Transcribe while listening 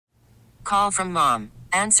call from mom.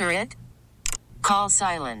 Answer it. Call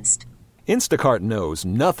silenced. Instacart knows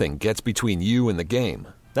nothing gets between you and the game.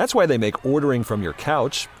 That's why they make ordering from your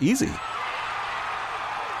couch easy.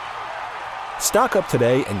 Stock up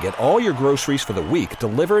today and get all your groceries for the week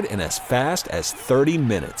delivered in as fast as 30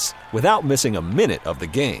 minutes without missing a minute of the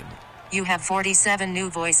game. You have 47 new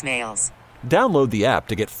voicemails. Download the app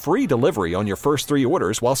to get free delivery on your first 3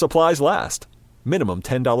 orders while supplies last. Minimum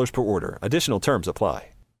 $10 per order. Additional terms apply.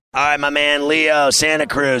 All right, my man Leo, Santa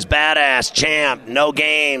Cruz, badass, champ, no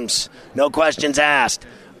games, no questions asked.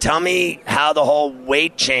 Tell me how the whole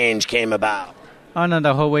weight change came about. Oh, no,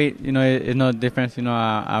 the whole weight, it's no difference.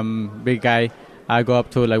 I'm a big guy. I go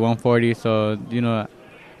up to like 140, so,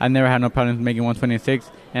 I never had no problems making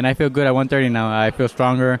 126. And I feel good at 130 now. I feel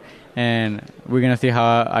stronger, and we're going to see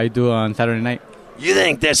how I do on Saturday night. You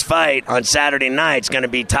think this fight on Saturday night is going to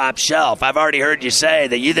be top shelf. I've already heard you say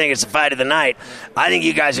that you think it's the fight of the night. I think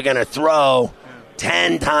you guys are going to throw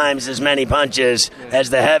 10 times as many punches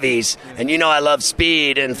as the heavies. And I love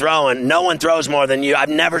speed and throwing. No one throws more than you. I've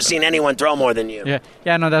never seen anyone throw more than you.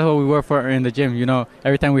 Yeah, no, that's what we work for in the gym.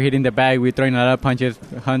 Every time we hit in the bag, we're throwing a lot of punches,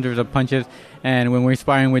 hundreds of punches. And when we're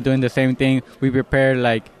sparring, we're doing the same thing. We prepare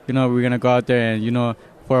like, we're going to go out there and,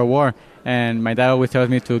 for a war. And my dad always tells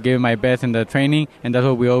me to give my best in the training, and that's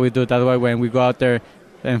what we always do. That's why when we go out there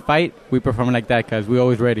and fight, we perform like that because we're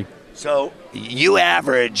always ready. So you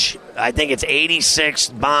average, I think it's 86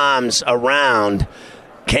 bombs a round.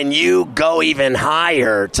 Can you go even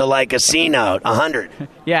higher to like a C-note, 100?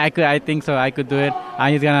 Yeah, I could. I think so. I could do it.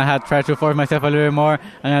 I'm just going to try to force myself a little bit more.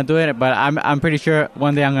 I'm going to do it, but I'm pretty sure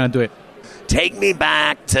one day I'm going to do it. Take me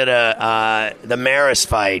back to the Maris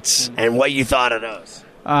fights and what you thought of those.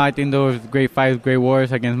 I think those were great fights, great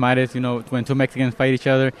wars against Maris. When two Mexicans fight each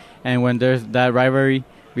other, and when there's that rivalry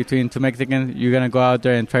between two Mexicans, you're going to go out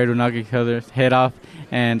there and try to knock each other's head off.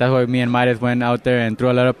 And that's why me and Maris went out there and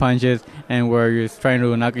threw a lot of punches, and we're just trying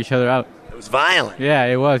to knock each other out. It was violent. Yeah,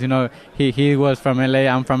 it was. He was from L.A.,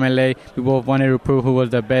 I'm from L.A. We both wanted to prove who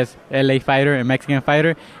was the best L.A. fighter and Mexican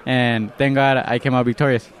fighter, and thank God I came out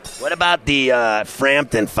victorious. What about the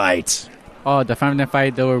Frampton fights? Oh, the Frampton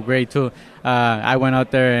fight, they were great too. I went out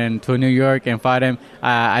there to New York and fought him.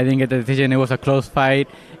 I didn't get the decision. It was a close fight.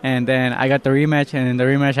 And then I got the rematch. And in the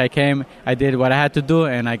rematch, I did what I had to do,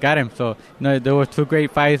 and I got him. So, there were two great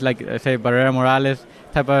fights, like, say, Barrera Morales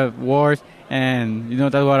type of wars. And,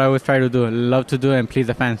 that's what I always try to do. Love to do and please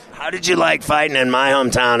the fans. How did you like fighting in my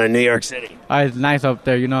hometown in New York City? It's nice up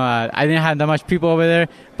there. I didn't have that much people over there,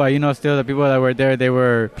 but, still the people that were there, they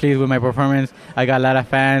were pleased with my performance. I got a lot of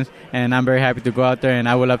fans, and I'm very happy to go out there, and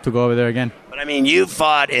I would love to go over there again. But, you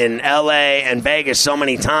fought in L.A. and Vegas so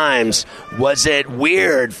many times. Was it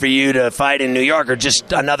weird for you to fight in New York or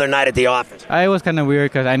just another night at the office? It was kind of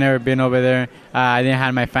weird because I never been over there. I didn't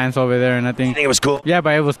have my fans over there or nothing. You think it was cool? Yeah,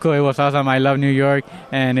 but it was cool. It was awesome. I love New York,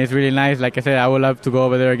 and it's really nice. Like I said, I would love to go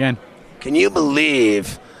over there again. Can you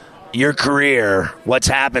believe your career, what's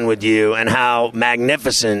happened with you, and how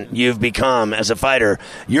magnificent you've become as a fighter?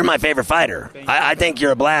 You're my favorite fighter. I think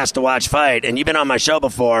you're a blast to watch fight, and you've been on my show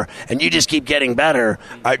before, and you just keep getting better.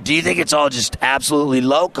 Do you think it's all just absolutely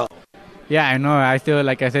local? Yeah, I know. I still,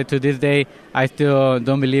 like I said, to this day, I still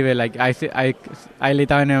don't believe it. Like, I lay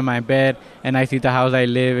down in my bed, and I see the house I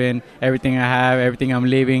live in, everything I have, everything I'm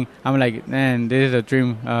living. I'm like, man, this is a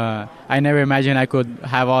dream. I never imagined I could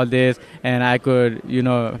have all this, and I could,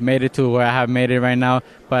 made it to where I have made it right now.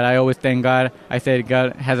 But I always thank God. I said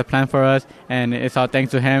God has a plan for us, and it's all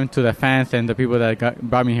thanks to Him, to the fans, and the people that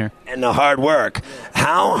brought me here. And the hard work.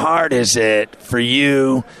 How hard is it for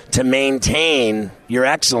you to maintain your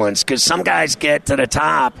excellence? Because some guys get to the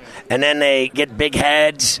top, and then they get big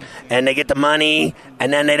heads, and they get the money,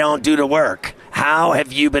 and then they don't do the work. How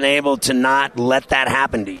have you been able to not let that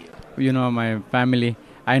happen to you? My family,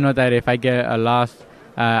 I know that if I get a loss,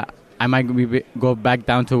 I might go back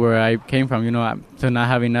down to where I came from, to not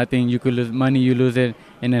having nothing. You could lose money, you lose it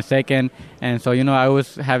in a second. And so, I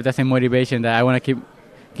always have that same motivation that I want to keep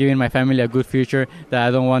giving my family a good future, that I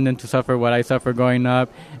don't want them to suffer what I suffered growing up.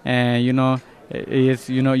 And, it's,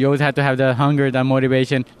 you always have to have that hunger, that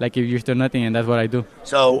motivation, like if you're still nothing, and that's what I do.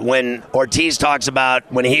 So when Ortiz talks about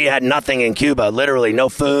when he had nothing in Cuba, literally no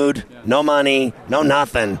food, no money, no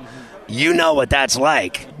nothing, you know what that's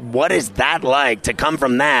like. What is that like to come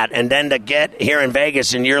from that and then to get here in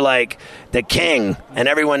Vegas and you're like the king and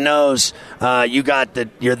everyone knows you got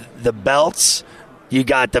the belts, you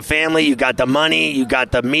got the family, you got the money, you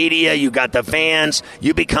got the media, you got the fans.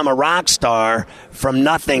 You become a rock star from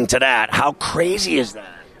nothing to that. How crazy is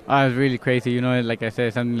that? It's really crazy. Like I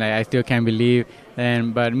said, something like I still can't believe.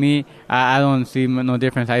 But me, I don't see no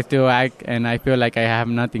difference. I still act, and I feel like I have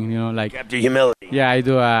nothing. Like Kept your humility. yeah, I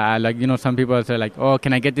do. Like some people say like, oh,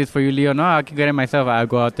 can I get this for you, Leo? No, I can get it myself. I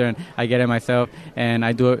go out there and I get it myself, and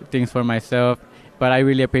I do things for myself. But I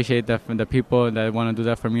really appreciate the people that want to do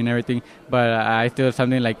that for me and everything. But I still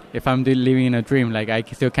something like if I'm living in a dream, like I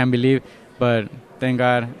still can't believe. But thank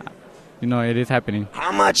God, it is happening.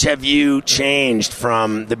 How much have you changed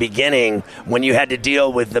from the beginning when you had to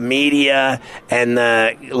deal with the media and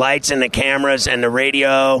the lights and the cameras and the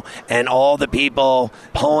radio and all the people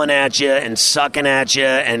pulling at you and sucking at you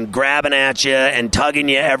and grabbing at you and tugging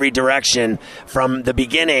you every direction from the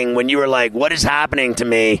beginning when you were like, what is happening to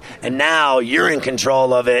me? And now you're in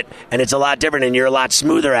control of it and it's a lot different and you're a lot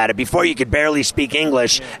smoother at it. Before you could barely speak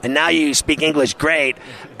English and now you speak English great.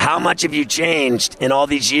 How much have you changed in all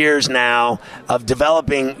these years now of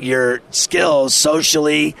developing your skills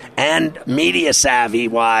socially and media savvy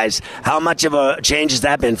wise? How much of a change has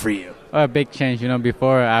that been for you? A big change.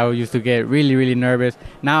 Before I used to get really, really nervous.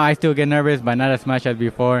 Now I still get nervous, but not as much as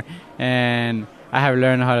before. And I have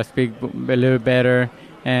learned how to speak a little better.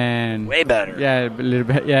 And way better. Yeah, a little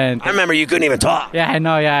bit. Yeah. And I remember you couldn't even talk. Yeah, I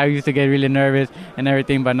know. Yeah, I used to get really nervous and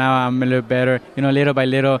everything, but now I'm a little better. Little by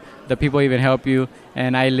little, the people even help you.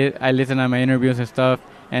 And I listen to my interviews and stuff,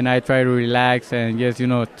 and I try to relax and just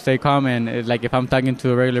stay calm. And it's like if I'm talking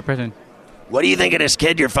to a regular person. What do you think of this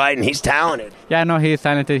kid you're fighting? He's talented. Yeah, no, he's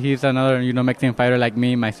talented. He's another Mexican fighter like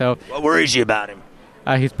me, myself. What worries you about him?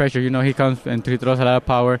 His pressure. He comes and he throws a lot of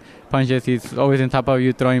power punches. He's always on top of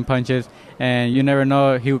you throwing punches, and you never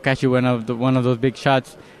know he will catch you one of those big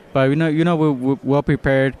shots. But we're well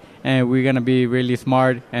prepared, and we're gonna be really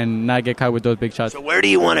smart and not get caught with those big shots. So where do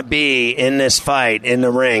you want to be in this fight? In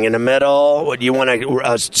the ring, in the middle? Would you want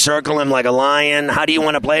to circle him like a lion? How do you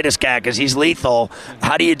want to play this guy? Because he's lethal.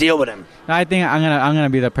 How do you deal with him? I think I'm gonna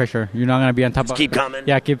be the pressure. I'm gonna be on top of him. Keep coming.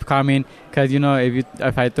 Yeah, keep coming. Because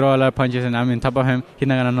if I throw a lot of punches and I'm on top of him, he's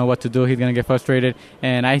not gonna know what to do. He's gonna get frustrated.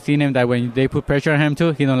 And I seen him that when they put pressure on him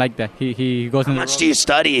too, he don't like that. He goes. How much do you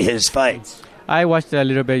study his fights? I watched a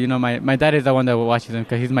little bit. My dad is the one that watches him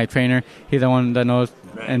because he's my trainer. He's the one that knows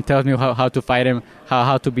and tells me how to fight him,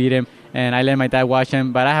 how to beat him. And I let my dad watch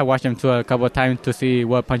him, but I have watched him too a couple of times to see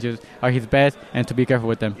what punches are his best and to be careful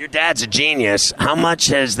with them. Your dad's a genius. How much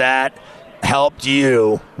has that helped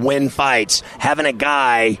you win fights? Having a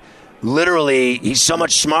guy, literally, he's so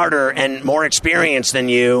much smarter and more experienced than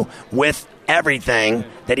you with everything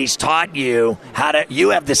that he's taught you you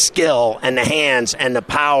have the skill and the hands and the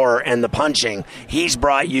power and the punching. He's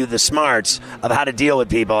brought you the smarts of how to deal with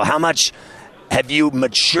people. How much have you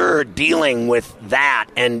matured dealing with that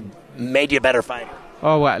and made you a better fighter?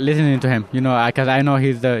 Oh, well, listening to him, because I know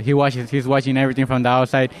he's watching everything from the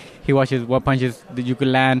outside. He watches what punches that you could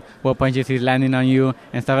land, what punches he's landing on you,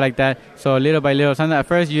 and stuff like that. So little by little, sometimes at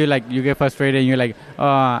first you get frustrated and you're like,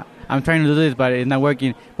 oh, I'm trying to do this, but it's not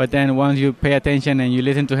working. But then once you pay attention and you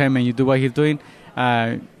listen to him and you do what he's doing,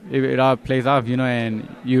 it all plays off,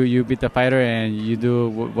 and you beat the fighter and you do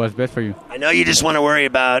what's best for you. I know you just want to worry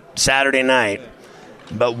about Saturday night.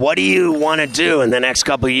 But what do you want to do in the next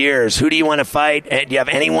couple of years? Who do you want to fight? Do you have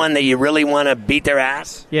anyone that you really want to beat their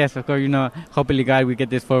ass? Yes, of course. Hopefully, God, we get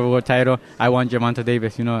this world title. I want Gervonta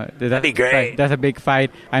Davis. That'd be great. That's a big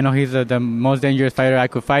fight. I know he's the most dangerous fighter I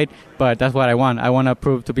could fight, but that's what I want. I want to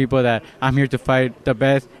prove to people that I'm here to fight the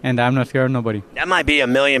best and that I'm not scared of nobody. That might be a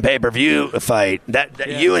 $1 million pay-per-view fight.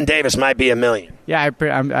 You and Davis might be $1 million. Yeah,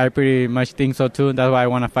 I pretty much think so too. That's why I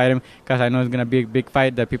want to fight him, because I know it's going to be a big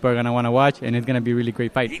fight that people are going to want to watch, and it's going to be a really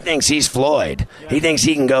great fight. He thinks he's Floyd. Yeah. He thinks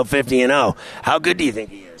he can go 50-0. How good do you think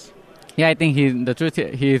he is? Yeah, I think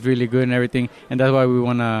he is really good and everything, and that's why we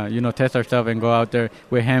want to test ourselves and go out there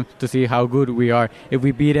with him to see how good we are. If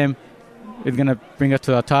we beat him, it's going to bring us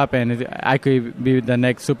to the top, and I could be the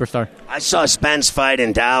next superstar. I saw Spence fight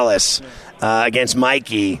in Dallas against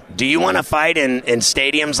Mikey. Do you want to fight in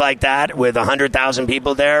stadiums like that with 100,000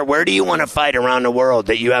 people there? Where do you want to fight around the world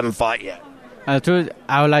that you haven't fought yet? Truth,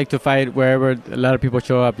 I would like to fight wherever a lot of people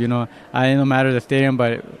show up. I don't matter the stadium,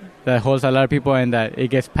 but that holds a lot of people and that it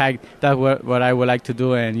gets packed. That's what I would like to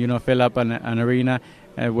do, and fill up an arena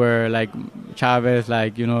where like Chavez,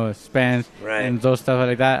 like Spence, right, and those stuff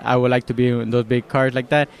like that. I would like to be in those big cars like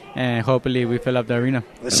that, and hopefully we fill up the arena.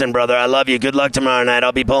 Listen, brother, I love you. Good luck tomorrow night.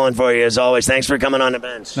 I'll be pulling for you as always. Thanks for coming on the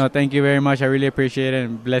bench. No, thank you very much. I really appreciate it,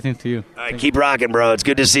 and blessings to you. All right, keep rocking, bro. It's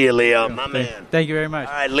good to see you, Leo. My man. Thank you very much.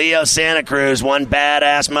 All right, Leo Santa Cruz, one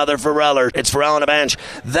badass mother Ferreller. It's Ferrell on the bench.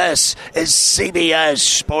 This is CBS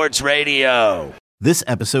Sports Radio. This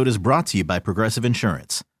episode is brought to you by Progressive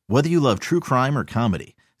Insurance. Whether you love true crime or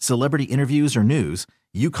comedy, celebrity interviews or news,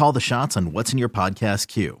 you call the shots on what's in your podcast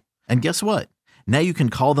queue. And guess what? Now you can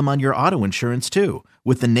call them on your auto insurance too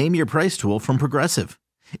with the Name Your Price tool from Progressive.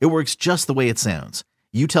 It works just the way it sounds.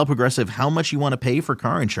 You tell Progressive how much you want to pay for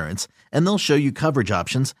car insurance, and they'll show you coverage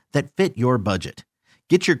options that fit your budget.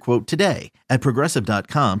 Get your quote today at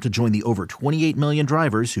Progressive.com to join the over 28 million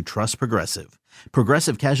drivers who trust Progressive.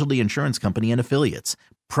 Progressive Casualty Insurance Company and Affiliates.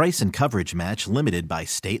 Price and coverage match limited by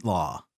state law.